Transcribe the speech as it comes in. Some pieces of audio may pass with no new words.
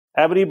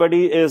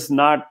everybody is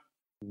not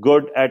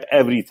good at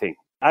everything.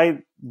 I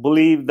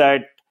believe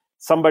that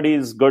somebody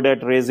is good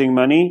at raising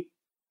money,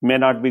 may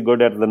not be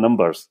good at the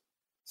numbers.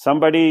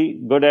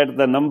 Somebody good at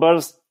the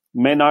numbers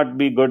may not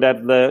be good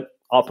at the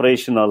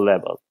operational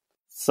level.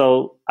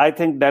 So I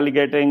think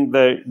delegating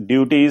the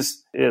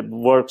duties, it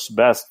works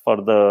best for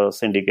the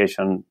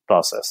syndication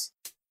process.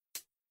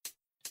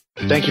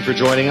 Thank you for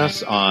joining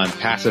us on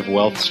Passive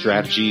Wealth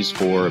Strategies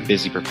for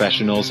Busy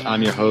Professionals.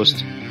 I'm your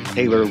host,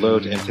 Taylor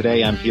Lote, and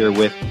today I'm here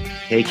with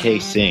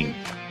KK Singh.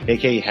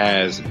 KK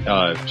has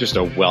just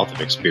a wealth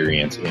of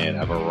experience in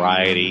a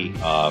variety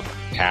of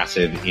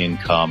passive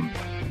income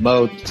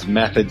modes,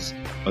 methods,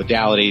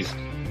 modalities,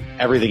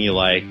 everything you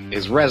like.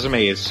 His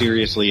resume is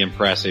seriously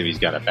impressive. He's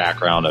got a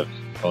background of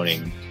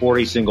owning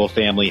 40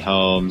 single-family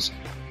homes,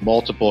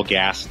 multiple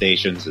gas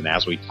stations, and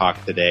as we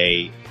talk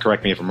today,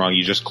 correct me if I'm wrong,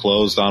 you just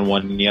closed on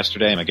one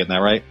yesterday. Am I getting that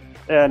right?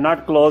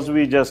 Not closed.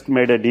 We just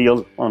made a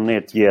deal on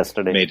it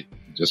yesterday.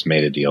 Just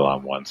made a deal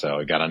on one. So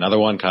we got another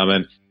one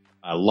coming,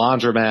 a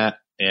laundromat,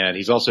 and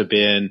he's also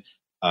been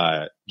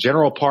a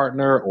general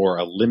partner or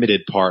a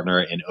limited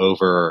partner in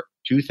over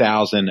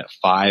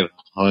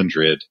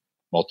 2,500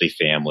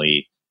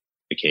 multifamily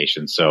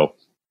vacations. So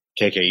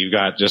KK, you've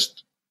got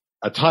just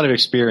a ton of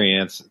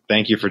experience.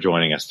 Thank you for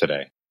joining us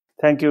today.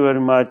 Thank you very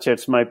much.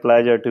 It's my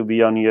pleasure to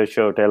be on your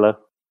show, Taylor.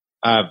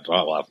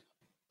 Well,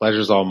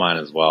 pleasure's all mine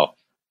as well.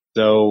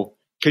 So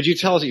could you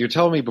tell us, you're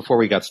telling me before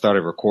we got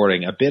started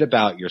recording, a bit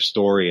about your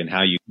story and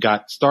how you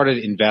got started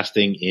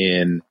investing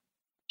in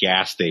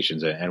gas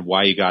stations and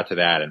why you got to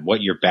that and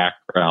what your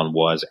background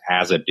was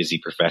as a busy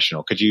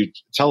professional. Could you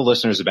tell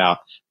listeners about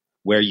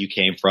where you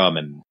came from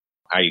and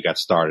how you got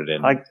started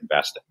in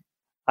investing?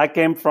 I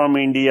came from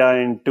India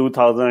in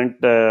 2000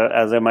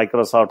 as a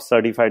Microsoft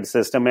certified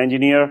system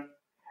engineer,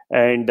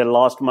 and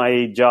lost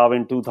my job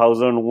in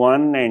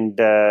 2001. And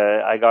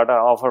I got an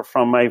offer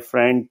from my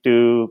friend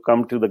to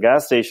come to the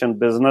gas station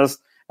business,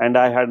 and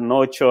I had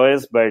no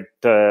choice, but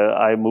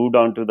I moved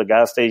on to the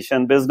gas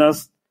station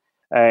business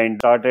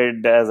and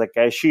started as a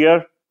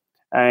cashier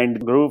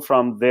and grew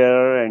from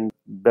there and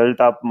built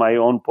up my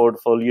own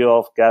portfolio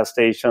of gas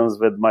stations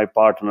with my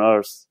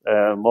partners,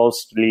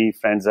 mostly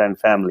friends and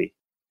family.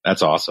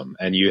 That's awesome.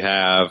 And you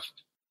have,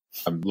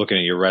 I'm looking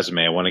at your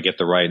resume. I want to get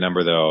the right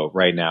number though.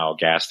 Right now,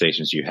 gas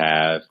stations, you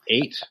have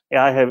 8?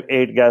 Yeah, I have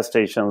 8 gas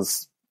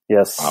stations.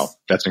 Yes. Wow.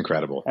 That's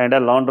incredible. And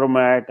a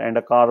laundromat and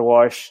a car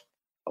wash.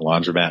 A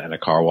laundromat and a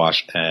car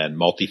wash and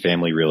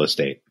multifamily real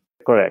estate.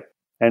 Correct.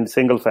 And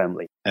single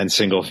family. And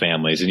single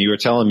families. And you were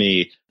telling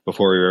me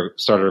before we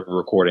started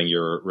recording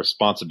your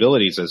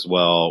responsibilities as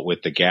well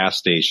with the gas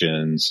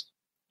stations.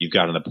 You've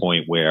gotten to the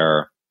point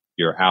where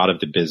you're out of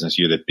the business.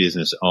 You're the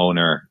business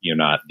owner. You're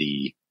not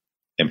the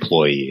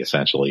employee,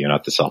 essentially. You're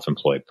not the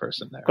self-employed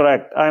person there.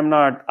 Correct. I'm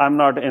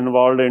not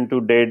involved into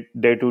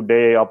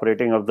day-to-day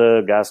operating of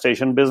the gas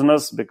station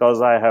business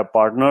because I have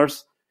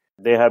partners.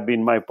 They have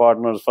been my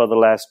partners for the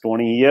last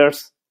 20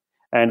 years,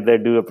 and they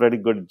do a pretty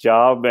good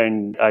job,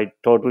 and I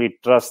totally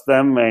trust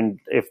them. And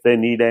if they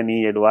need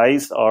any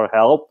advice or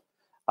help,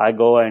 I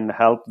go and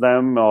help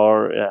them,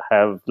 or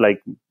have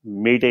like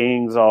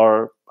meetings,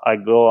 or I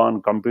go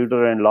on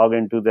computer and log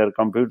into their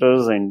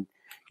computers and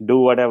do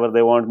whatever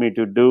they want me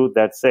to do.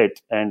 That's it.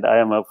 And I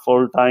am a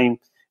full-time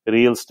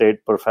real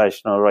estate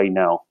professional right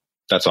now.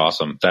 That's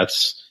awesome.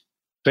 That's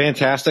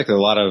fantastic. There are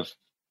a lot of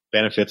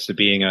benefits to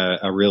being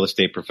a real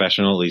estate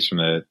professional, at least from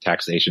a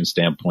taxation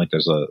standpoint.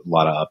 There's a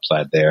lot of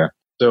upside there.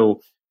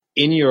 So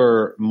in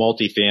your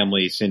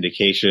multifamily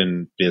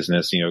syndication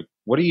business,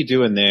 what are you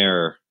doing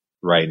there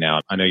right now?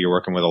 I know you're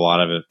working with a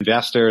lot of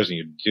investors and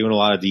you're doing a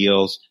lot of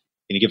deals.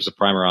 Can you give us a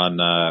primer on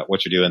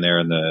what you're doing there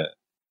in the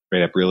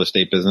straight up real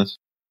estate business?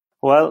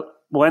 Well,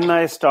 when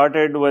I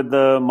started with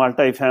the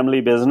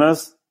multifamily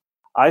business,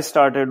 I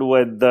started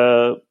with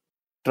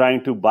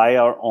trying to buy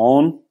our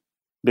own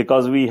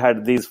because we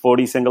had these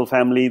 40 single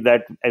family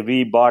that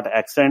we bought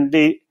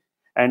accidentally.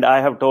 And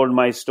I have told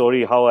my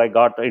story how I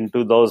got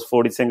into those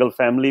 40 single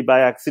family by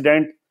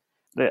accident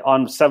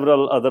on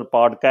several other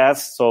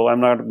podcasts. So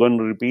I'm not going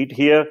to repeat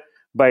here,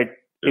 but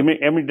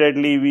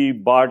immediately we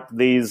bought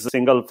these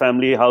single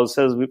family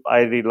houses.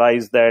 I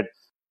realized that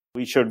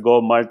we should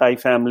go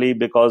multifamily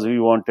because we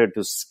wanted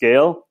to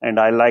scale. And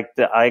I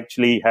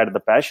actually had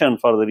the passion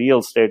for the real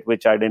estate,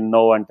 which I didn't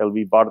know until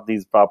we bought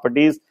these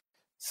properties.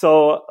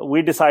 So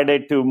we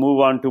decided to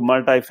move on to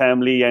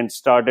multifamily and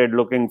started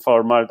looking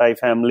for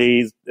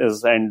multifamilies.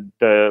 And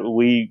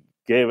we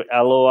gave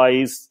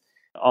LOIs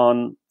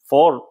on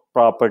 4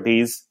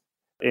 properties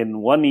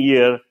in 1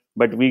 year,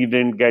 but we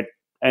didn't get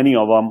any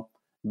of them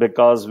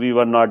because we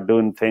were not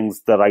doing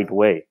things the right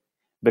way.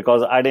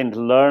 Because I didn't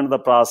learn the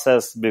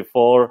process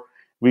before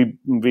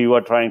we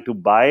were trying to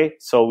buy.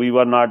 So we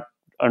were not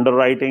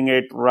underwriting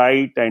it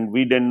right, and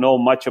we didn't know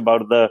much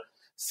about the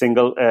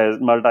single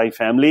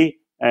multifamily.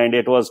 And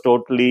it was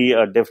totally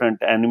a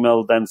different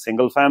animal than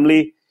single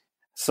family.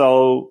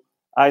 So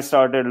I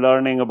started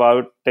learning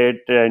about it,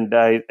 and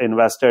I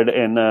invested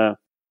in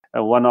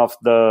one of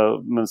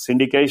the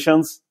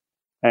syndications.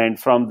 And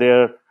from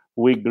there,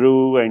 we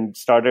grew and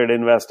started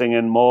investing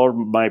in more.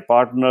 My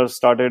partners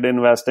started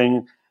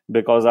investing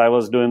because I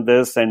was doing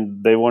this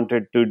and they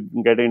wanted to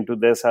get into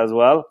this as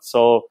well.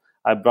 So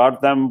I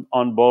brought them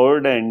on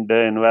board and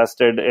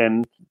invested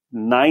in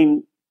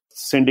 9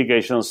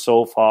 syndications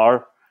so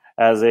far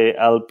as a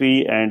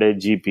LP and a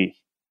GP.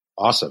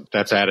 Awesome.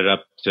 That's added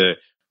up to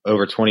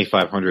over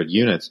 2,500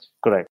 units.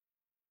 Correct.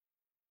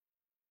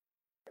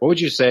 What would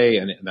you say?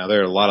 And now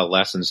there are a lot of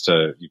lessons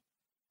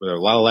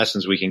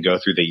we can go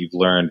through that you've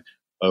learned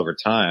over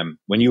time.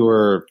 When you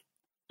were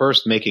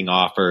first making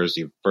offers,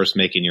 you first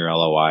making your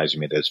LOIs, you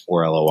made those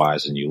 4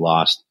 LOIs and you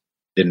lost,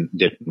 didn't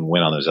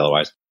win on those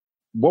LOIs.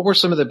 What were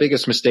some of the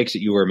biggest mistakes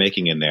that you were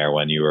making in there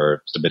when you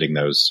were submitting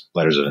those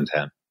letters of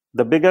intent?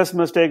 The biggest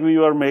mistake we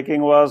were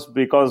making was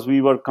because we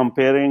were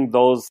comparing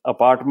those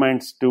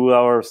apartments to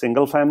our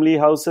single family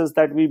houses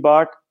that we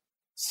bought.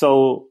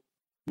 So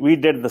we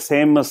did the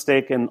same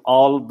mistake in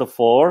all the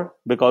 4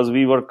 because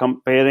we were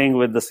comparing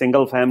with the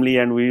single family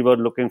and we were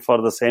looking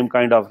for the same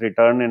kind of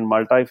return in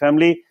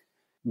multifamily.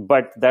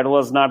 But that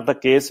was not the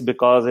case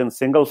because in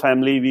single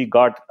family, we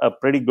got a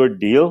pretty good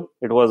deal.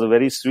 It was a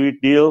very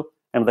sweet deal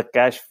and the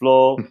cash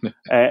flow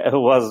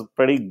was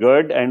pretty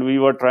good. And we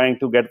were trying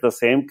to get the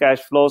same cash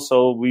flow.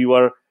 So we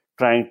were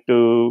trying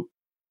to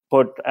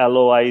put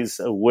LOIs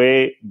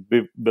way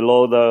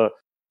below the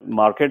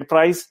market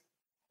price.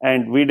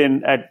 And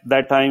at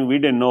that time, we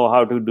didn't know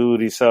how to do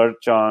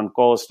research on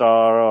CoStar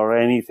or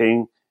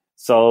anything.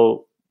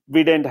 So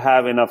we didn't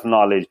have enough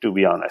knowledge, to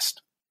be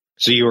honest.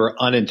 So you were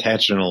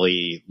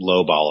unintentionally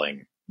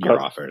lowballing your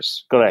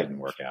offers. Correct. It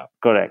didn't work out.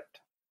 Correct.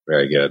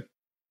 Very good.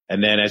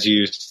 And then as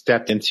you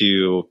stepped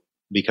into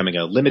becoming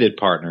a limited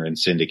partner in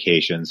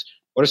syndications,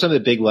 what are some of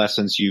the big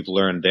lessons you've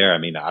learned there? I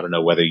mean, I don't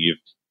know whether you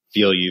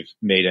feel you've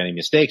made any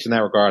mistakes in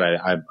that regard.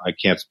 I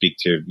can't speak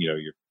to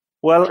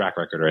your track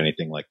record or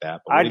anything like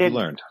that. But what have you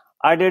learned?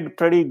 I did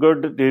pretty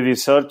good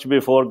research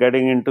before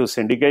getting into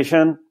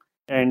syndication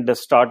and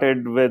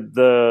started with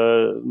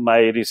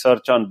my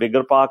research on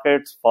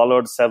BiggerPockets,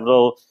 followed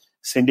several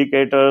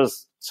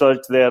syndicators,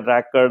 searched their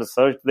records,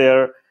 searched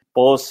their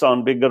posts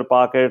on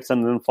BiggerPockets,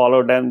 and then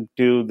followed them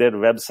to their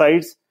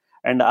websites.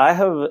 And I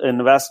have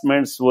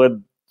investments with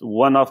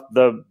one of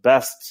the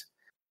best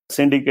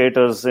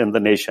syndicators in the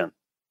nation.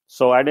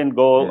 So I didn't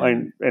go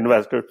and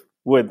invest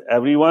with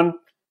everyone.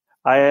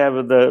 I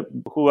have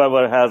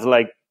whoever has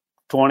like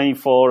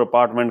 24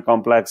 apartment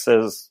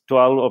complexes,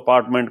 12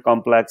 apartment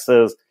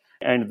complexes,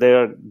 and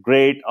they're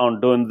great on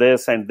doing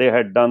this, and they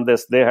had done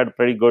this. They had a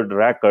pretty good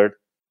record.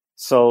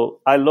 So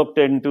I looked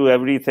into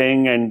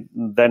everything, and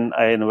then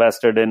I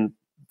invested in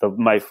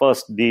my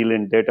first deal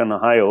in Dayton,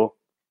 Ohio.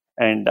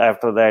 And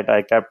after that,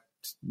 I kept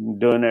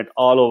doing it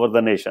all over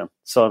the nation.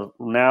 So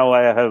now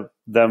I have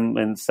them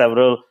in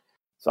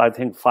I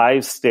think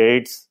 5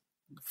 states,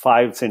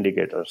 5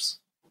 syndicators.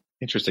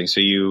 Interesting.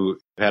 So you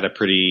had a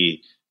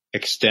pretty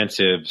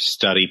extensive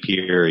study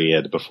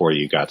period before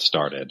you got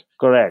started.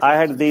 Correct. I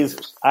had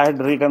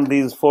written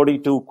these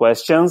 42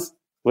 questions,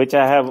 which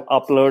I have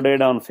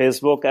uploaded on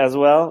Facebook as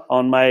well,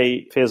 on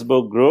my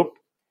Facebook group.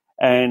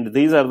 And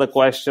these are the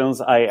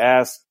questions I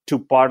asked to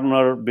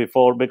partner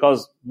before,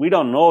 because we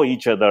don't know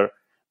each other.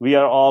 We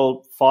are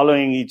all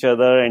following each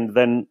other, and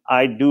then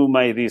I do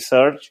my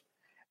research.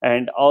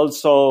 And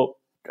also,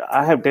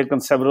 I have taken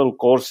several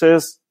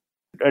courses,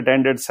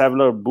 attended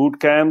several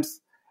boot camps,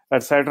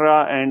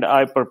 etc. And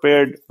I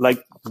prepared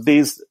like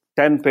these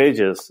 10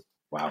 pages.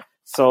 Wow.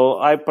 So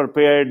I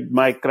prepared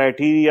my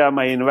criteria,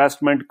 my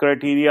investment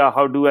criteria.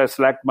 How do I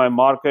select my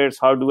markets?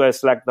 How do I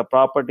select the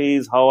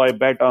properties? How I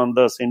bet on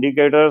the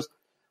syndicators?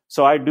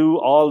 So I do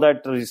all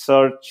that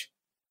research,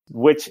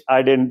 which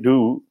I didn't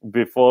do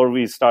before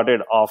we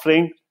started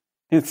offering.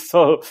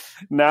 So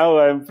now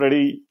I'm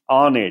pretty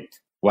on it.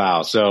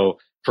 Wow. So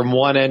from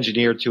one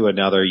engineer to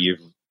another, you've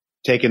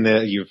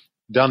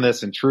done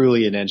this in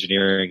truly an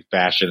engineering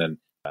fashion, and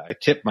I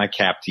tip my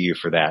cap to you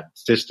for that.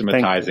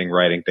 Systematizing,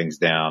 writing things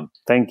down.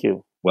 Thank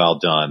you. Well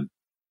done.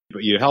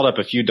 But you held up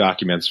a few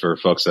documents for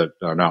folks that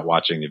are not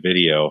watching the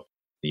video.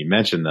 You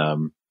mentioned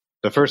them.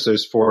 The first,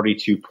 those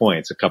 42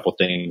 points, a couple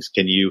things.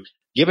 Can you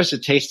give us a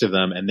taste of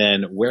them? And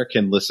then where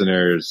can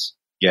listeners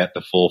get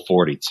the full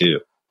 42?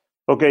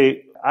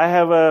 Okay. I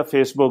have a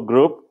Facebook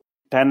group,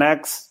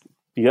 10X.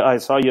 Yeah, I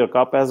saw your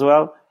cup as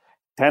well.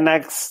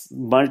 10X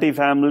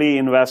Multifamily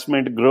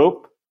Investment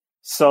Group.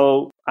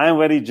 So I'm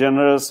very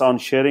generous on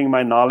sharing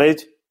my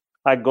knowledge.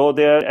 I go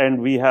there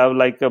and we have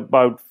like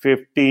about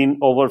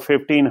over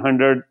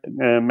 1,500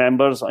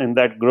 members in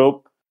that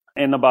group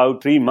in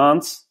about 3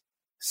 months.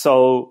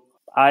 So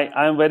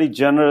I'm very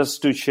generous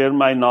to share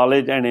my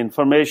knowledge and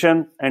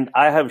information. And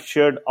I have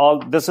shared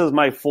this is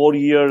my 4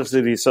 years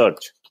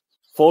research,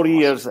 4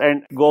 years,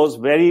 and goes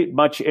very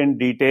much in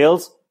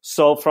details.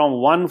 So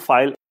from one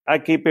file, I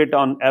keep it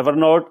on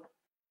Evernote.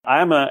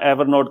 I'm an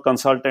Evernote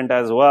consultant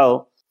as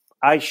well.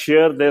 I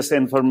share this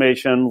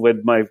information with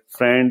my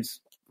friends,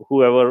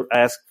 whoever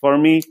asks for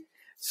me.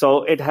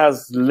 So it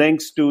has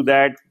links to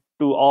that,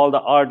 to all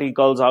the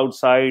articles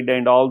outside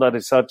and all the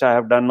research I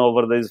have done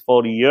over these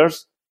 4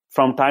 years.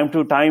 from time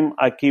to time,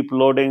 I keep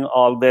loading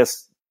all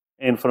this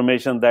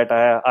information that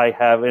I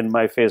have in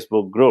my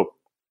Facebook group.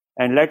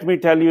 And let me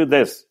tell you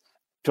this.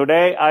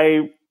 Today,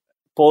 I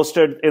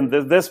posted in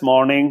this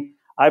morning,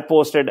 I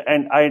posted,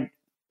 and I'm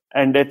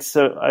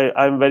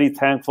very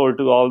thankful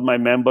to all my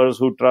members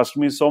who trust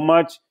me so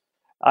much.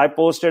 I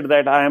posted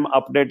that I am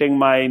updating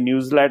my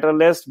newsletter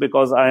list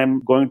because I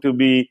am going to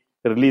be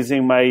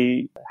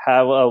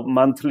have a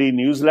monthly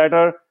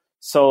newsletter.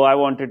 So I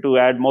wanted to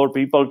add more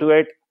people to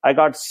it. I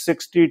got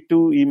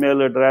 62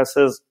 email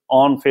addresses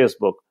on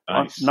Facebook,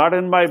 Nice. Not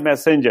in my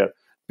messenger.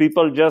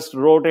 People just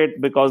wrote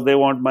it because they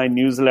want my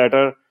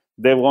newsletter.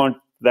 They want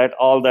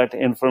all that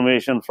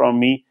information from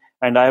me.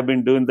 And I have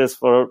been doing this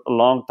for a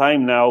long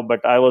time now,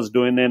 but I was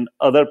doing in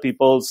other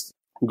people's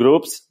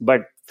groups.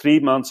 But 3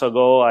 months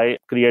ago, I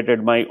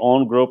created my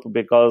own group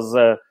because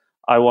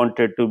I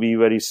wanted to be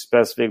very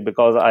specific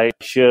because I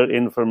share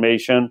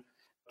information.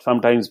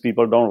 Sometimes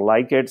people don't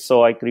like it.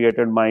 So I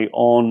created my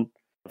own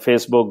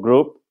Facebook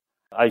group.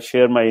 I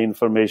share my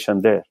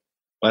information there.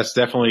 Well, that's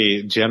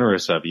definitely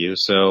generous of you.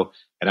 So,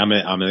 and I'm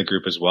in the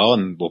group as well,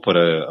 and we'll put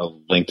a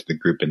link to the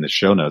group in the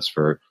show notes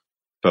for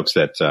folks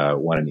that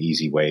want an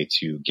easy way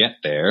to get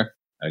there,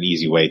 an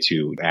easy way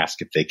to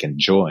ask if they can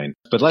join.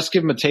 But let's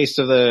give them a taste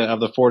of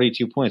the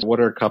 42 points. What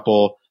are a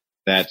couple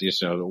that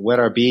whet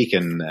our beak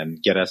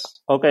and get us?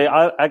 Okay,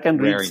 I can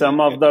read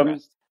some of them.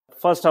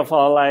 First of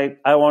all, I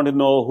want to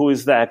know who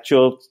is the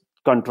actual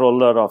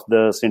controller of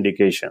the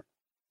syndication.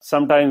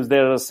 Sometimes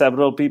there are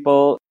several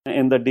people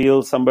in the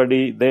deal.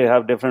 They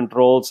have different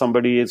roles.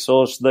 Somebody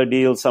sourced the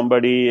deal.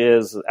 Somebody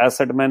is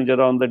asset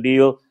manager on the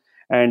deal.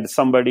 And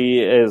somebody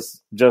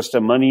is just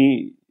a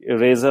money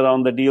raiser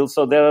on the deal.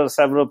 So there are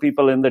several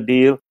people in the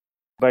deal.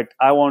 But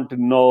I want to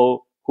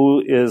know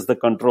who is the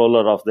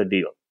controller of the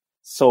deal.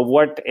 So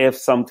what if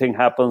something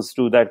happens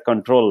to that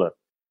controller?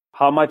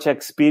 How much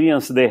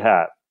experience they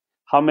have?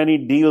 How many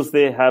deals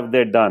they have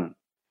done?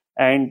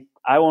 And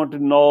I want to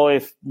know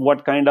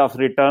what kind of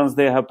returns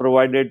they have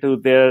provided to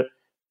their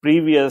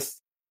previous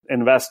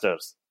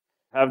investors.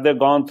 Have they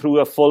gone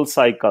through a full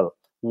cycle?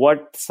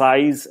 What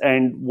size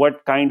and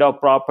what kind of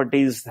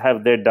properties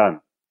have they done?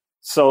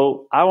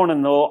 So I want to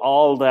know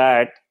all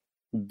that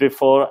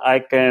before I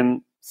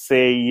can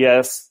say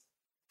yes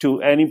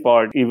to any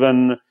part,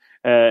 even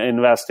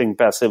investing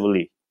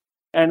passively.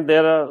 And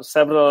there are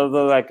several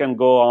others. I can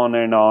go on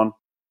and on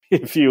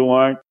if you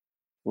want.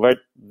 But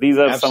these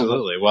are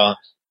absolutely. Well,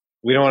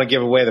 we don't want to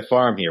give away the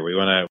farm here. We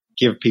want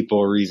to give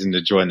people a reason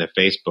to join the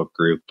Facebook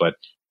group. But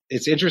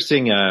it's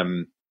interesting.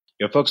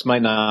 Folks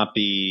might not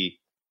be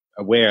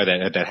aware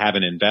that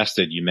haven't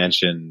invested. You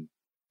mentioned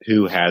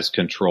who has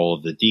control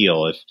of the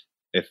deal.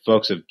 If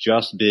folks have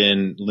just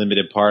been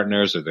limited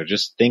partners or they're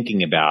just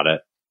thinking about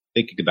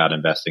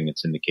investing in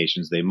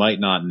syndications, they might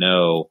not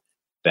know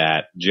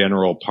that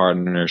general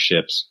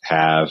partnerships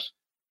have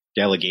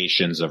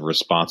delegations of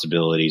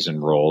responsibilities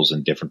and roles,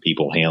 and different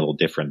people handle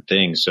different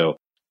things. So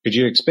could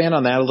you expand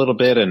on that a little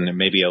bit, and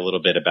maybe a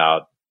little bit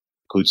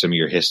include some of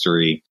your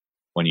history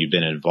when you've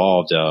been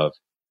involved of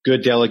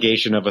good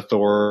delegation of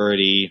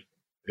authority?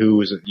 Who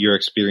was your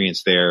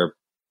experience there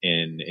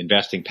in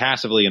investing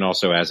passively and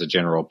also as a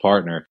general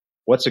partner?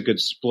 What's a good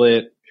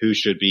split? Who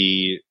should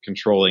be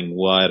controlling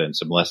what, and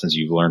some lessons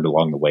you've learned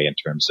along the way in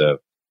terms of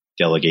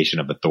delegation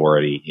of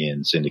authority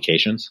in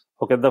syndications?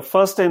 Okay, the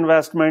first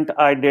investment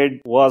I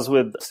did was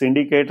with a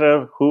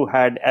syndicator who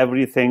had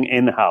everything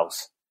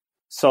in-house.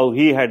 So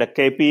he had a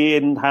KP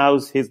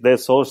in-house. They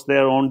source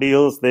their own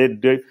deals. They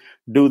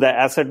do the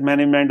asset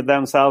management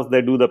themselves.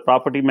 They do the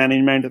property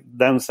management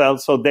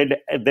themselves. So they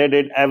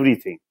did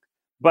everything.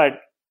 But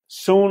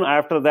soon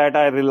after that,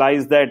 I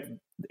realized that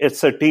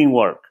it's a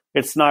teamwork.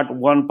 It's not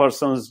one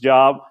person's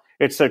job.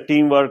 It's a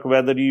teamwork,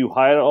 whether you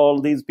hire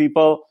all these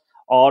people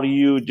or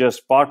you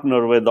just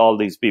partner with all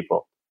these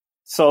people.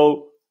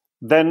 So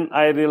then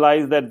I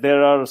realized that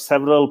there are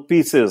several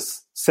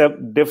pieces,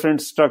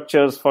 different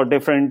structures for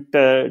different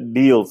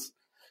deals.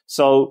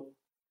 So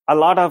a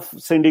lot of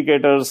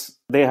syndicators,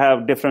 they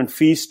have different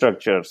fee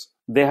structures.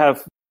 They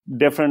have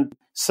different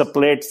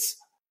splits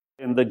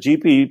in the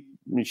GP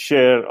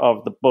share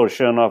of the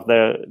portion of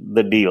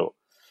the deal.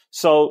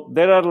 So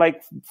there are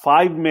like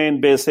 5 main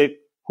basic: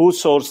 who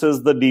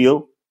sources the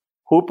deal,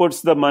 who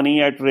puts the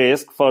money at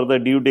risk for the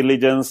due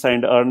diligence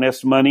and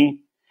earnest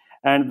money,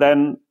 and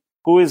then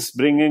who is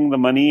bringing the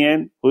money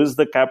in, who is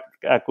the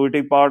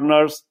equity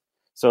partners,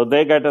 so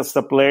they get a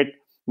split.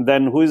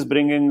 Then who is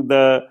bringing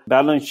the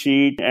balance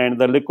sheet and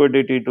the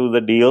liquidity to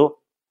the deal,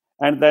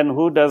 and then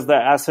who does the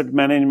asset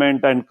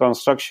management and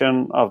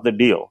construction of the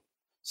deal.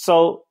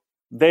 So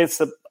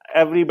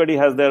everybody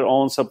has their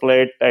own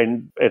split,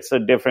 and it's a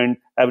different,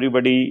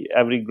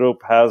 every group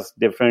has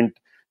different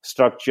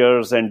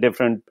structures and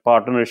different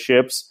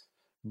partnerships.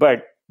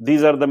 But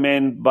these are the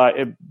main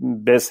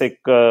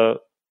basic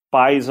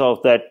pies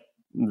of that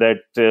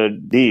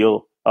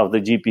deal of the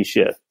GP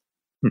share.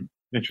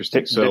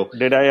 Interesting. So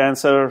did I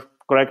answer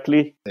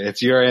correctly?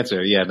 It's your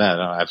answer. Yeah, no,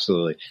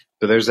 absolutely.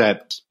 So there's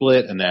that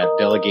split and that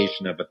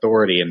delegation of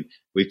authority. And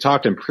we've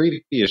talked in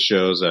previous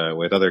shows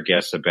with other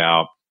guests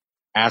about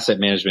asset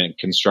management,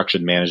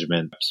 construction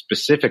management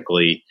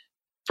specifically.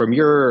 From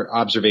your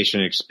observation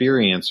and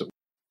experience,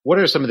 what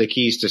are some of the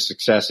keys to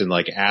success in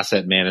like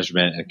asset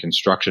management and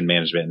construction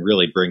management and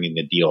really bringing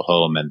the deal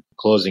home and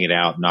closing it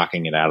out,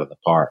 knocking it out of the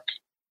park?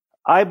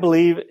 I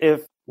believe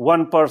if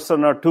one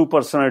person or two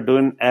person are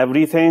doing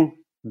everything,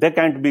 they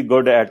can't be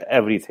good at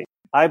everything.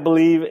 I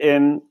believe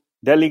in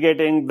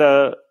delegating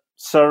the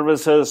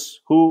services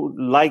who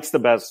likes the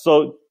best.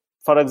 So,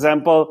 for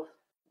example,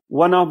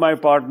 one of my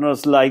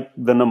partners like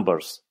the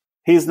numbers.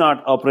 He's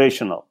not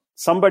operational.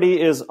 Somebody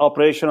is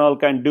operational,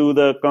 can do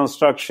the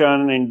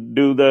construction and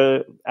do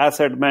the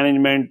asset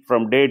management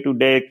from day to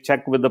day,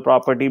 check with the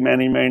property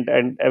management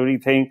and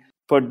everything,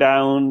 put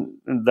down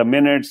the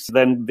minutes,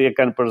 then they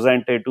can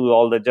present it to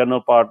all the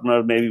general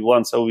partners maybe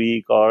once a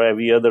week or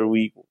every other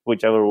week,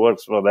 whichever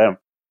works for them.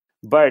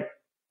 But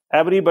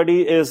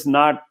everybody is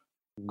not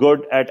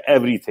good at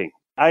everything.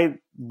 I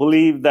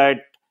believe that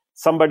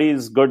somebody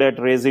is good at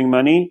raising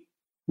money,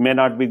 may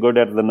not be good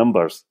at the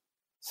numbers.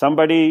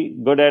 Somebody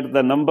good at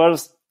the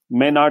numbers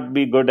may not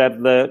be good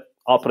at the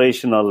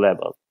operational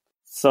level.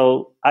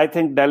 So I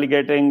think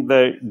delegating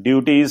the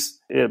duties,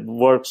 it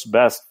works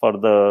best for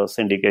the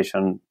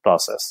syndication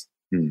process.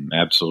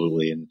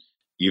 Absolutely. And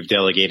you've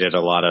delegated a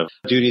lot of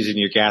duties in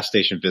your gas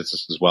station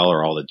business as well,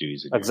 or all the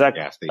duties in your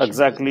gas station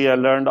Exactly. business? I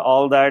learned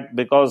all that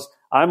because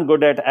I'm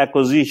good at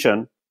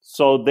acquisition.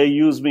 So they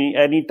use me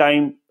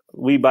anytime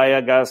we buy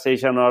a gas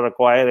station or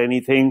acquire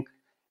anything,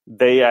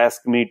 they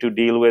ask me to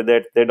deal with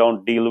it. They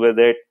don't deal with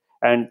it.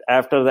 And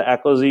after the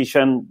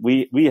acquisition,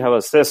 we have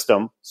a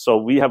system. So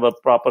we have a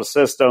proper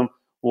system.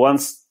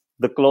 Once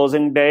the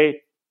closing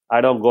day,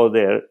 I don't go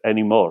there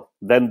anymore.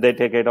 Then they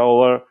take it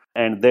over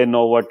and they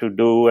know what to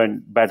do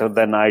and better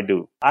than I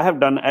do. I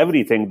have done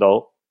everything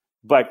though,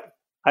 but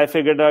I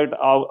figured out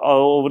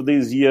over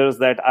these years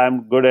that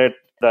I'm good at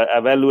the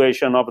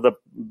evaluation of the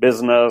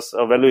business,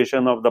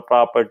 evaluation of the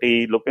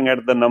property, looking at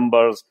the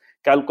numbers,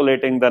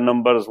 calculating the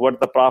numbers,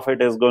 what the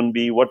profit is going to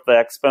be, what the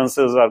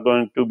expenses are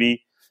going to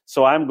be.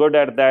 So I'm good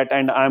at that,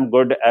 and I'm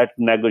good at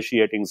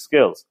negotiating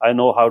skills. I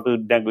know how to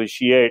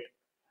negotiate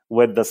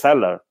with the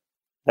seller.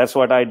 That's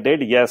what I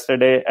did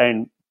yesterday.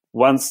 And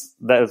once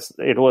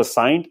it was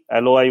signed,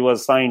 LOI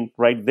was signed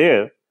right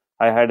there.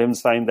 I had him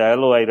sign the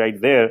LOI right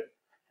there.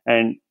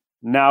 And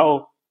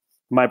now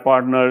my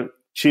partner,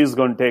 she's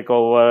going to take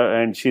over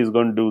and she's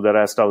going to do the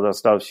rest of the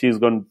stuff. She's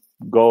going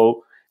to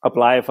go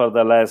apply for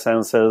the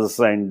licenses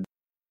and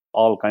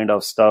all kind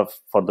of stuff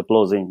for the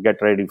closing,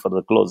 get ready for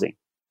the closing.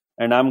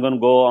 And I'm going to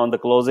go on the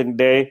closing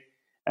day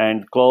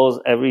and close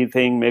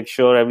everything, make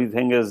sure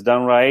everything is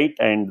done right,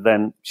 and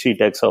then she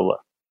takes over.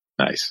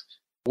 Nice.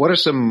 What are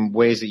some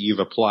ways that you've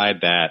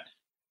applied that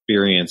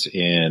experience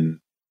in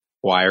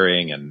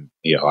acquiring and,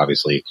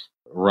 obviously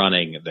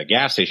running the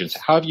gas stations?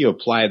 How have you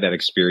applied that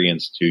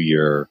experience to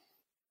your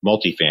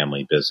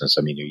multifamily business?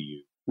 I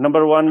mean,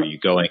 number one, are you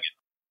going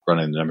and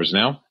running the numbers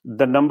now?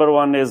 The number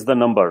one is the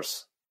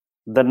numbers.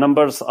 The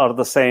numbers are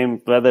the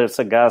same, whether it's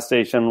a gas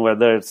station,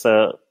 whether it's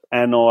a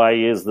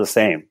NOI is the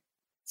same.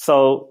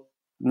 So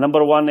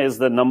number one is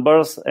the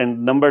numbers,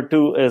 and number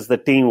two is the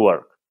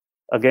teamwork.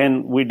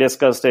 Again, we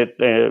discussed it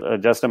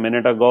just a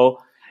minute ago.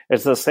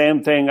 It's the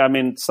same thing. I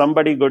mean,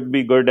 somebody could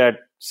be good at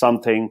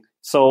something.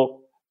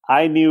 So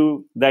I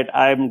knew that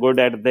I'm good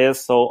at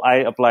this, so I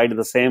applied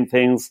the same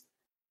things.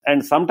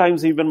 And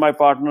sometimes even my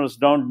partners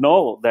don't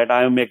know that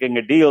I'm making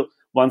a deal.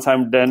 Once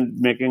I'm done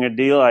making a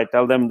deal, I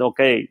tell them,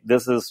 okay,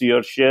 this is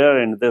your share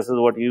and this is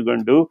what you're going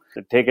to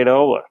do. Take it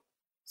over.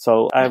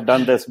 So I've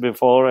done this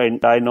before,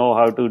 and I know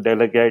how to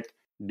delegate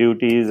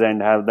duties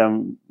and have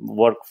them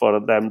work for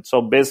them.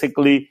 So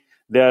basically,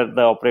 they're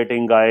the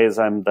operating guys.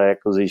 I'm the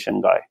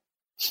acquisition guy.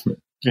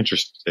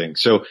 Interesting.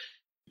 So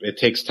it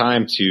takes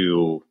time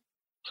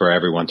for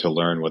everyone to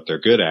learn what they're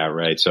good at,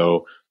 right?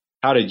 So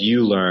how did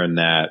you learn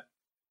that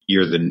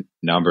you're the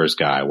numbers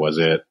guy? Was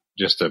it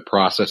just a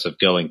process of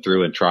going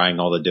through and trying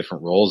all the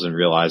different roles and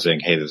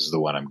realizing, hey, this is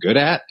the one I'm good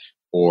at?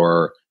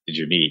 Or did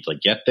you need to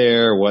get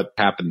there? What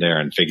happened there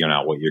and figuring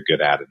out what you're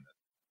good at?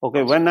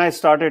 Okay, when I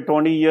started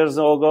 20 years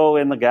ago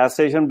in the gas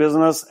station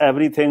business,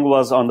 everything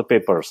was on the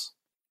papers.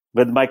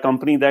 With my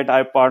company that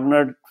I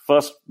partnered,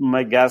 first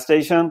my gas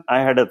station, I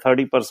had a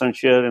 30%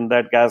 share in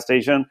that gas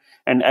station,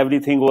 and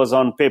everything was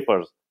on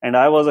papers. And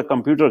I was a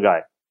computer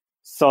guy.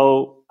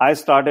 So I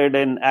started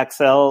in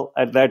Excel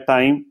at that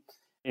time.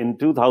 In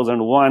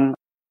 2001,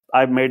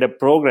 I made a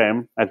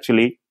program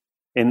actually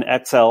in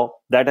Excel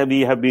that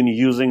we have been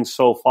using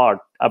so far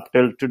up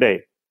till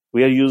today.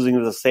 We are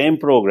using the same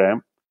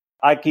program.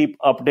 I keep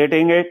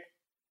updating it,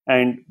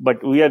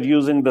 but we are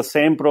using the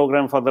same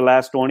program for the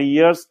last 20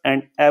 years,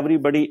 and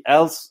everybody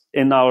else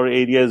in our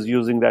area is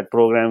using that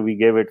program. We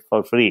gave it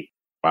for free.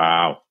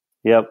 Wow.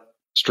 Yep.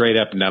 Straight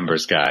up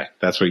numbers guy.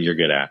 That's what you're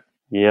good at.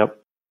 Yep.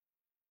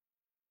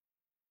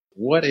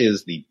 What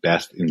is the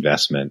best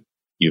investment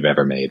you've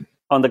ever made?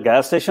 On the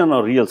gas station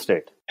or real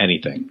estate?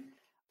 Anything.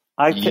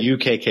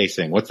 KK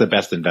Singh, what's the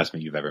best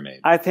investment you've ever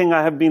made? I think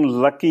I have been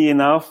lucky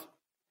enough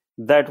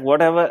that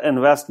whatever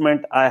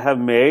investment I have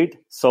made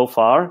so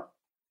far,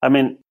 I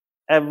mean,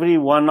 every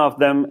one of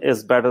them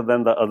is better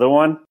than the other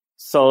one.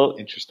 So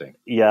interesting.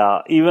 Yeah,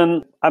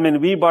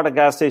 we bought a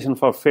gas station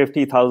for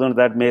 50,000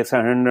 that makes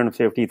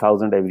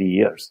 150,000 every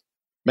year.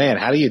 Man,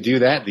 how do you do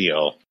that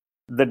deal?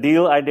 The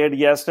deal I did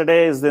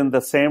yesterday is in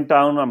the same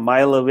town, a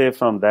mile away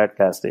from that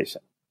gas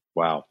station.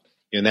 Wow.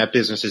 In that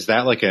business, is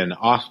that like an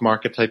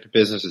off-market type of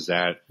business? Is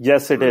that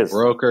Yes, it is.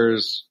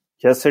 Brokers?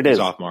 Yes, it is. It's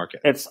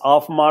off-market. It's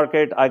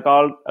off-market. I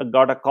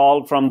got a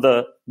call from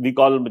we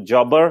call him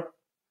jobber.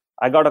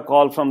 I got a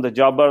call from the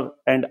jobber,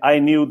 and I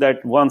knew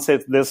that once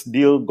this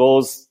deal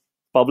goes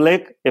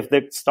public, if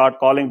they start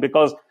calling,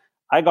 because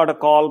I got a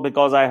call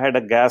because I had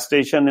a gas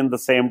station in the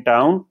same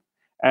town.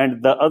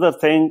 And the other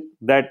thing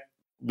that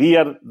we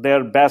are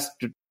their best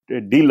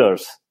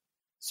dealers.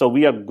 So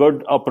we are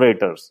good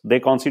operators. They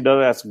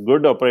consider us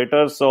good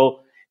operators. So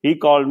he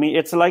called me.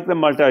 It's like the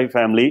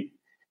multifamily.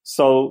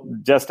 So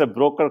just a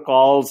broker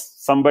calls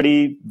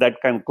somebody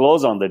that can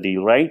close on the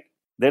deal, right?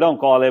 They don't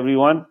call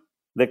everyone.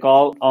 They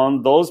call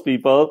on those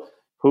people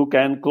who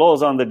can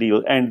close on the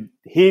deal. And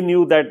he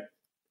knew that.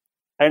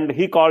 And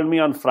he called me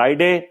on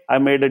Friday. I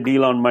made a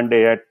deal on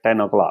Monday at 10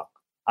 o'clock.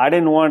 I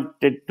didn't want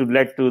it to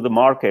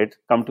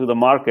come to the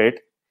market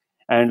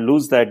and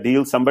lose that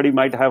deal. Somebody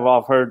might have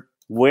offered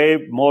way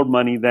more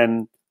money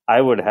than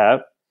I would have,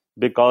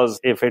 because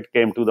if it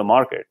came to the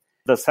market.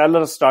 The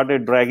seller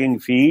started dragging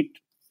feet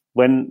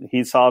when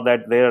he saw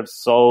that they're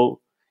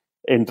so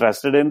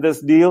interested in this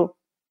deal,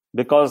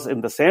 because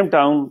in the same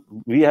town,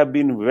 we have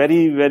been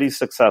very, very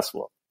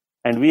successful.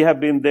 And we have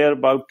been there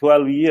about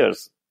 12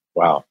 years.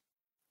 Wow.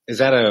 Is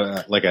that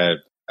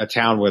a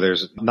town where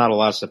there's not a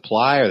lot of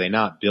supply? Are they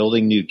not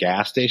building new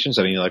gas stations?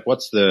 I mean, like,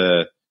 is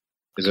there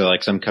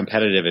like some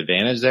competitive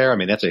advantage there? I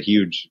mean, that's a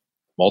huge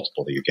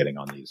multiple that you're getting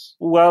on these.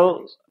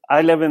 Well,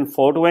 I live in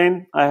Fort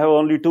Wayne. I have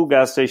only 2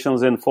 gas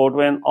stations in Fort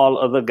Wayne. All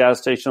other gas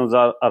stations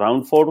are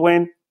around Fort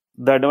Wayne.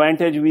 The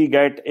advantage we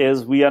get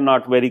is we are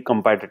not very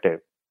competitive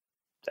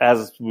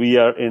as we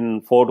are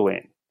in Fort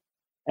Wayne.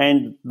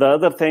 And the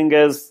other thing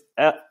is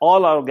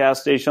all our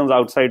gas stations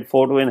outside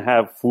Fort Wayne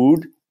have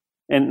food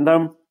in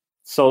them.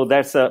 So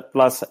that's a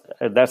plus.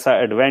 That's an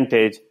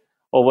advantage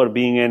over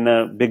being in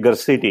a bigger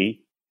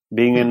city,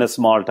 being in a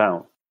small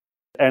town.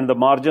 And the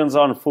margins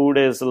on food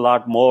is a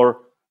lot more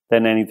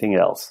than anything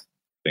else.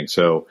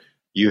 So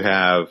you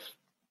have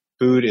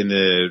food in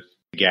the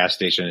gas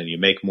station and you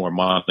make more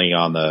money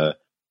on the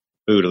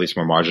food, at least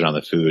more margin on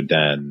the food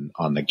than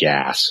on the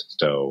gas.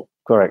 So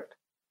correct.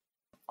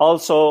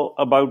 Also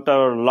about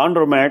our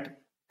laundromat,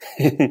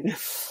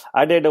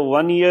 I did a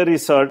 1-year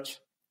research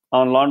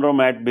on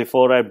laundromat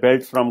before I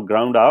built from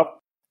ground up.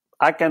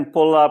 I can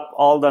pull up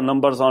all the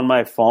numbers on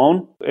my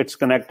phone. It's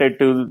connected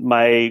to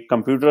my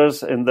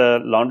computers in the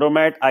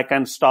laundromat. I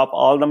can stop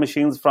all the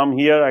machines from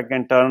here. I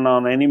can turn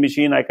on any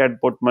machine. I can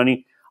put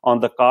money on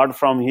the card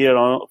from here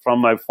from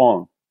my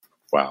phone.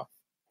 Wow.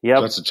 Yep.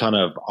 So that's a ton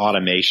of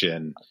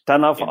automation.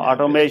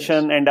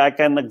 And I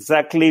can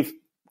exactly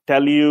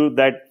tell you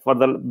that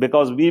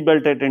because we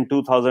built it in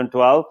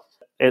 2012,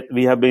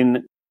 we have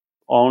been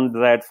owned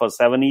that for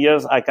 7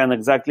 years. I can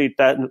exactly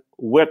tell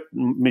what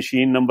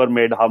machine number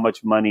made how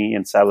much money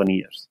in 7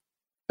 years.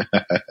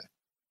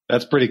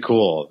 That's pretty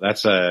cool.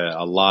 That's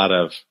a lot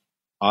of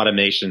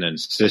automation and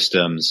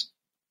systems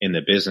in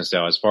the business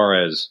now. As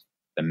far as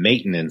the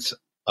maintenance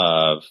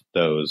of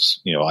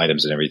those,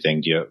 items and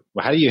everything,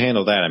 how do you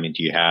handle that? I mean,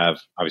 do you have,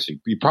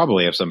 obviously you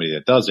probably have somebody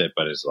that does it,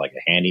 but is it like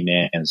a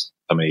handyman and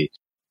somebody?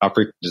 How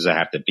frequent does that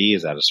have to be?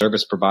 Is that a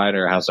service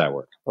provider? How's that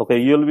work? Okay,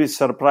 you'll be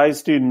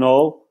surprised to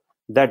know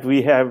that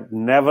we have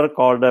never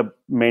called a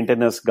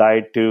maintenance guy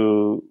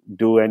to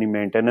do any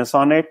maintenance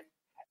on it.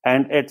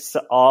 And it's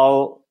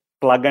all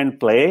plug and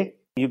play.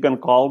 You can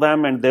call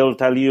them and they'll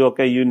tell you,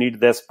 okay, you need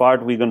this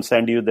part. We're going to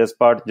send you this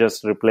part.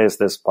 Just replace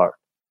this part.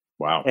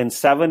 Wow. In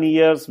 7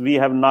 years, we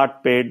have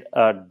not paid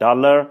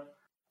 $1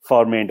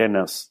 for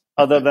maintenance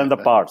other than the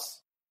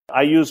parts.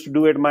 I used to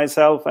do it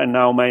myself, and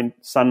now my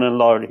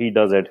son-in-law, he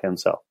does it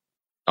himself.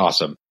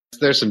 Awesome.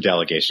 There's some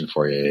delegation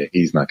for you.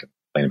 He's not going to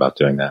complain about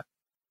doing that.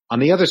 On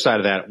the other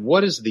side of that,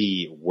 what is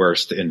the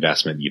worst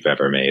investment you've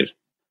ever made?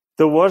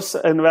 The worst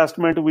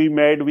investment we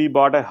made, we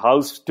bought a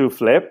house to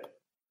flip.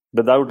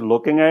 Without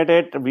looking at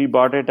it, we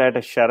bought it at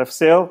a sheriff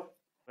sale.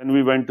 When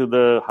we went to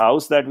the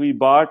house that we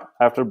bought,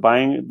 after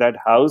buying that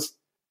house,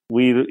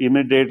 we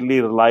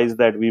immediately realized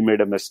that we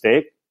made a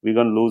mistake. We're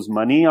going to lose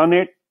money on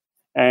it.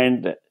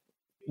 And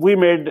we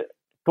made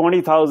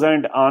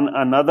 $20,000 on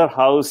another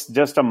house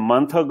just a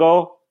month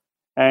ago.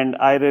 And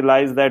I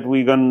realized that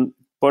we're going to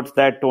put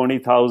that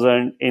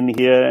 $20,000 in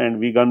here and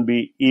we're going to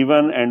be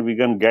even and we're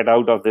going to get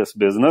out of this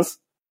business.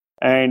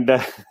 And,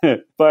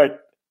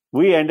 but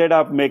we ended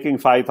up making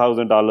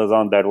 $5,000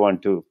 on that one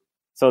too.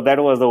 So that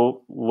was the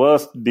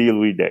worst deal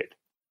we did.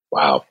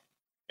 Wow.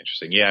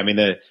 Interesting. Yeah. I mean,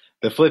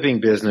 the flipping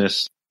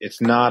business,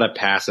 it's not a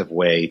passive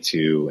way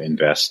to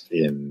invest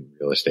in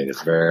real estate.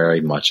 It's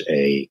very much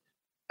an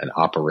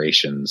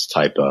operations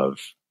type of,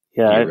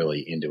 you're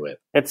really into it.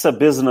 It's a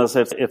business.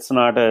 It's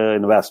not an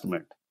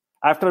investment.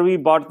 After we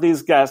bought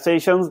these gas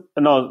stations,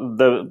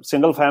 the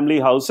single family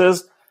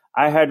houses,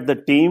 I had the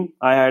team.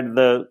 I had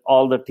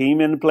all the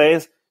team in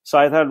place. So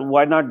I thought,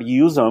 why not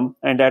use them?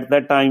 And at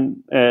that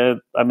time,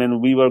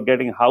 we were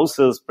getting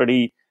houses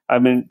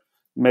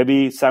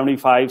maybe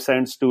 75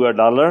 cents to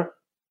 $1.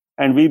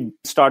 And we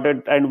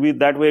started,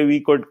 that way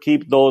we could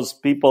keep those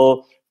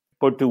people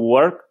put to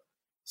work.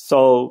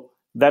 So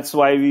that's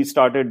why we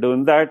started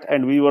doing that.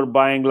 And we were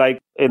buying, like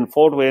in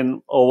Fort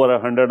Wayne, over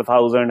 100,000,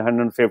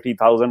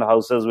 150,000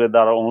 houses with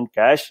our own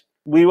cash.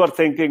 We were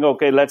thinking,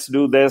 okay, let's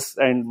do this.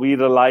 And we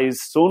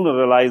soon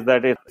realized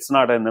that it's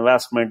not an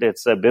investment,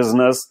 it's a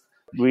business.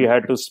 We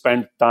had to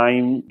spend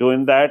time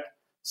doing that.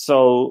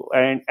 So,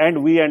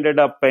 and we ended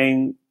up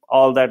paying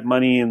all that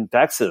money in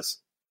taxes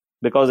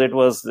because it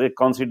was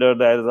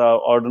considered as our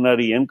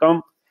ordinary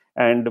income.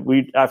 And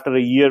after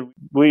a year,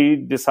 we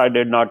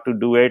decided not to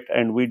do it.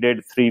 And we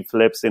did 3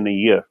 flips in a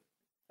year.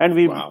 And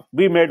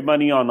we made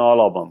money on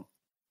all of them,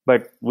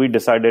 but we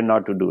decided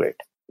not to do it.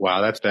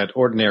 Wow, that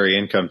ordinary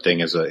income thing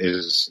is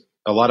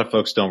a lot of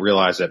folks don't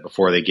realize that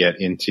before they get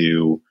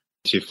into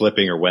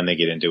flipping, or when they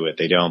get into it,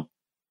 they don't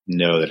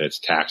know that it's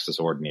taxed as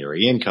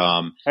ordinary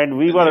income, and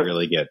they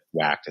really get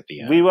whacked at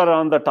the end. We were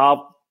on the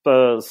top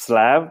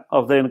slab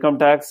of the income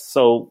tax,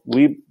 so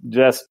we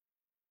just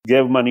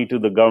gave money to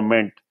the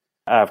government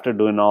after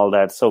doing all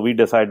that. So we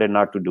decided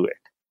not to do it.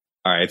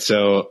 All right.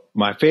 So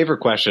my favorite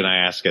question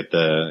I ask at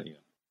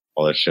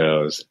all the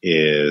shows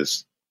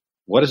is,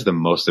 what is the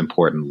most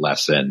important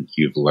lesson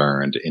you've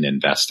learned in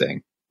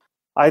investing?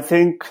 I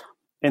think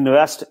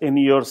invest in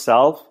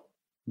yourself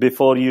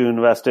before you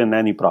invest in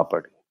any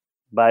property.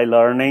 By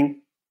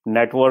learning,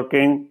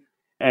 networking,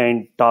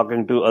 and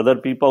talking to other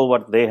people,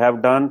 what they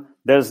have done.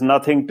 There's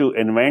nothing to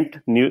invent.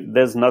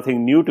 There's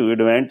nothing new to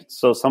invent.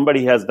 So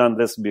somebody has done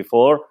this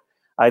before.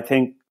 I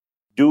think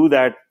do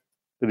that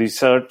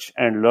research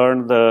and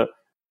learn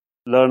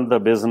the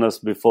business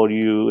before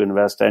you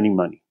invest any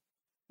money.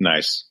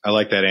 Nice. I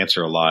like that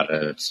answer a lot.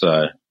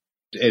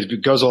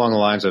 It goes along the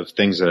lines of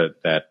things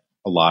that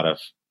a lot of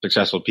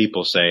successful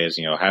people say is,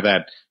 have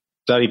that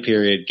study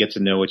period, get to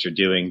know what you're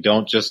doing.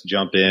 Don't just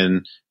jump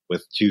in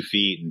with 2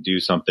 feet and do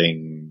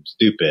something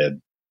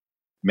stupid.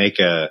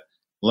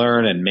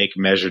 Learn and make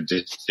measured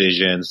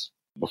decisions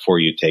before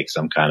you take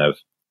some kind of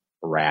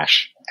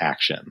rash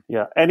action.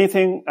 Yeah.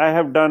 Anything I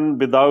have done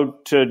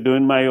without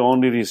doing my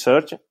own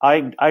research.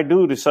 I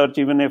do research.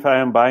 Even if I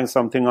am buying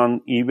something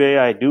on eBay,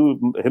 I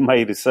do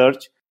my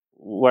research,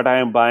 what I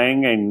am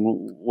buying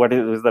and what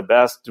is the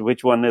best,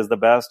 which one is the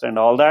best and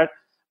all that.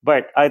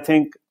 But I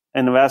think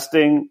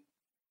investing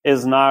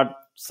is not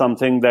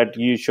something that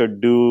you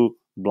should do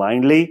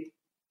blindly.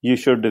 You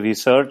should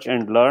research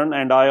and learn.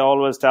 And I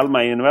always tell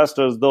my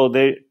investors, though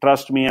they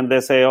trust me and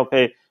they say,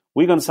 okay,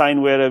 we're going to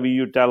sign wherever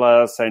you tell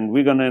us and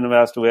we're going to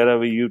invest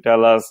wherever you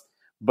tell us.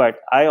 But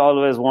I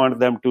always want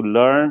them to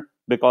learn,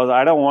 because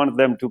I don't want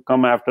them to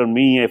come after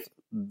me if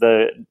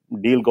the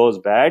deal goes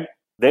bad.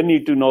 They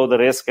need to know the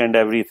risk and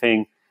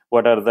everything.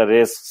 What are the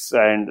risks?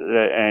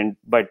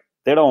 But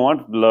they don't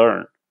want to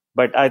learn.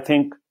 But I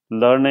think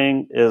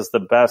learning is the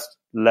best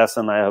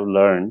lesson I have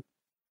learned.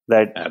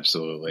 That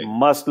absolutely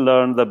must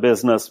learn the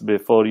business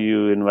before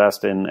you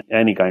invest in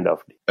any kind of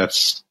deal.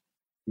 That's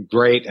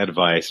great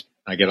advice.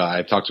 I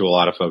talk to a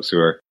lot of folks who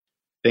are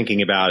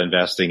thinking about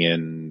investing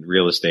in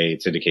real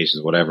estate,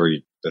 syndications, whatever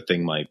the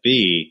thing might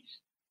be,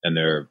 and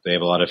they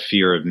have a lot of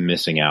fear of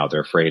missing out.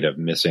 They're afraid of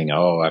missing.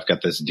 Oh, I've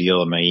got this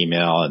deal in my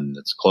email and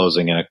it's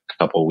closing in a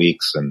couple of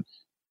weeks, and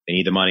they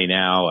need the money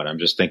now, and I'm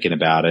just thinking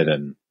about it.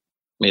 And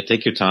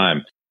take your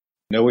time.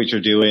 Know what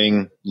you're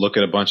doing. Look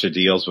at a bunch of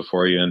deals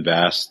before you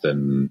invest,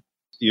 and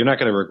you're not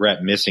going to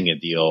regret missing a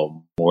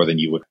deal more than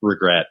you would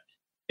regret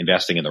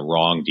investing in the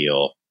wrong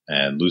deal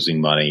and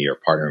losing money or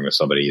partnering with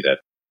somebody that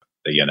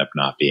you end up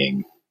not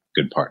being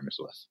good partners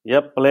with.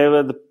 Yep. Play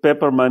with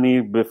paper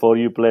money before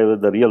you play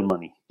with the real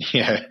money.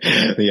 Yeah.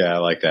 I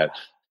like that.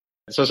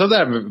 So something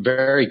I'm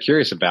very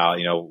curious about,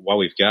 while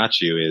we've got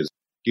you, is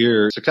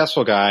you're a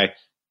successful guy,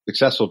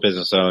 successful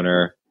business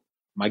owner.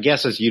 My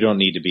guess is you don't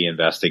need to be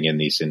investing in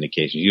these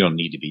syndications. You don't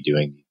need to be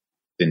doing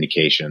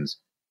syndications.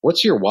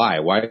 What's your why?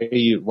 Why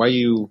are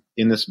you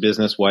in this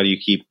business? Why do you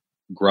keep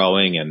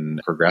growing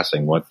and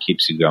progressing? What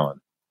keeps you going?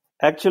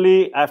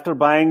 Actually, after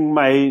buying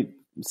my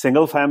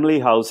single family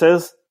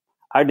houses,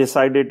 I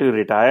decided to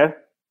retire.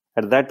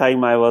 At that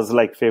time, I was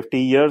like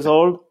 50 years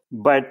old,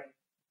 but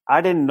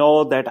I didn't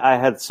know that I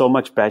had so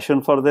much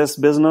passion for this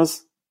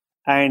business.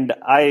 And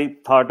I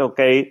thought,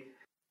 okay,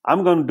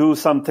 I'm going to do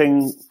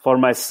something for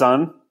my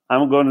son.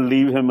 I'm going to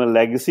leave him a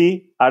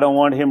legacy. I don't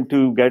want him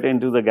to get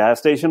into the gas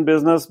station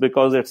business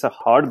because it's a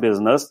hard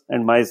business.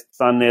 And my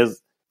son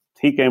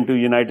he came to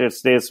United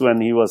States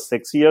when he was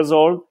 6 years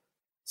old.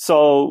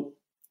 So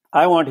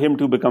I want him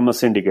to become a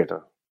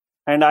syndicator.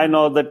 And I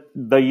know that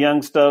the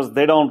youngsters,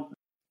 they don't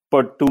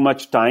put too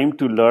much time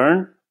to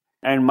learn.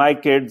 And my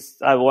kids,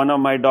 one of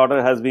my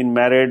daughter has been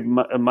married.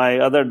 My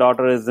other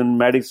daughter is in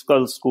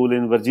medical school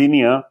in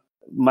Virginia.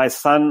 My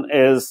son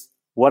is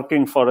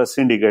working for a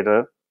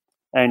syndicator.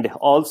 And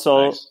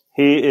also,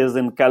 He is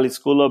in Cali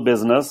School of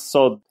Business.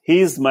 So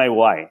he's my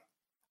why.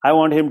 I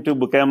want him to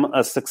become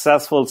a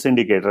successful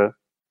syndicator.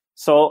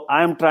 So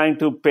I'm trying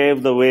to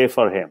pave the way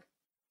for him.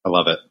 I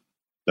love it.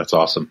 That's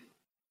awesome.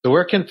 So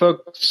where can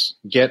folks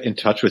get in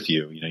touch with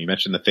you? You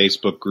mentioned the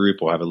Facebook group.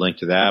 We'll have a link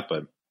to that,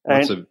 but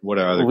what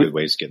are other good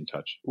ways to get in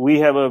touch? We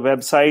have a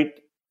website,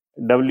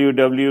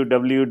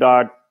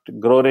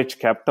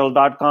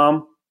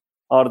 www.growrichcapital.com,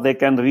 or they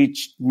can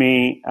reach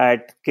me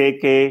at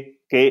kay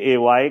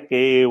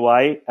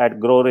at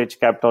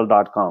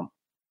growrichcapital.com.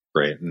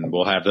 Great. And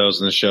we'll have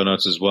those in the show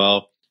notes as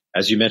well.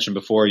 As you mentioned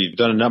before, you've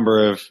done a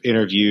number of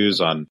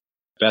interviews on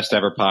Best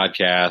Ever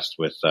Podcast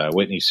with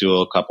Whitney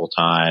Sewell a couple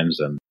times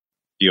and a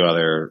few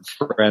other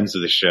friends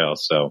of the show.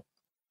 So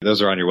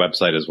those are on your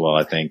website as well,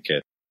 I think.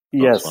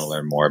 Yes. Want to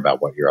learn more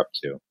about what you're up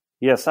to.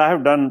 Yes, I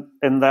have done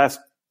in the last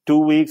 2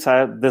 weeks.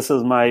 This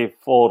is my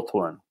 4th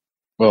one.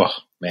 Oh,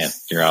 man,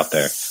 you're out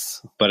there.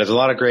 But it's a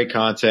lot of great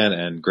content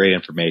and great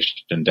information,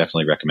 and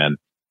definitely recommend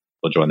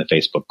we'll join the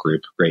Facebook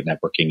group. Great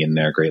networking in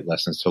there, great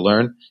lessons to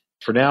learn.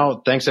 For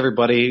now, thanks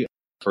everybody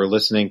for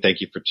listening.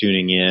 Thank you for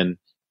tuning in.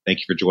 Thank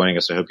you for joining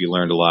us. I hope you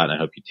learned a lot, and I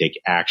hope you take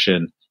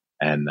action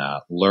and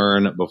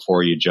learn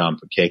before you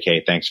jump.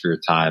 KK, thanks for your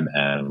time,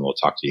 and we'll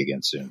talk to you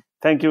again soon.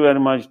 Thank you very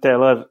much,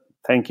 Taylor.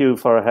 Thank you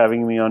for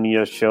having me on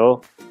your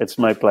show. It's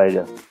my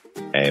pleasure.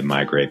 Hey,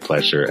 my great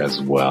pleasure as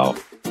well.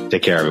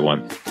 Take care,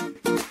 everyone.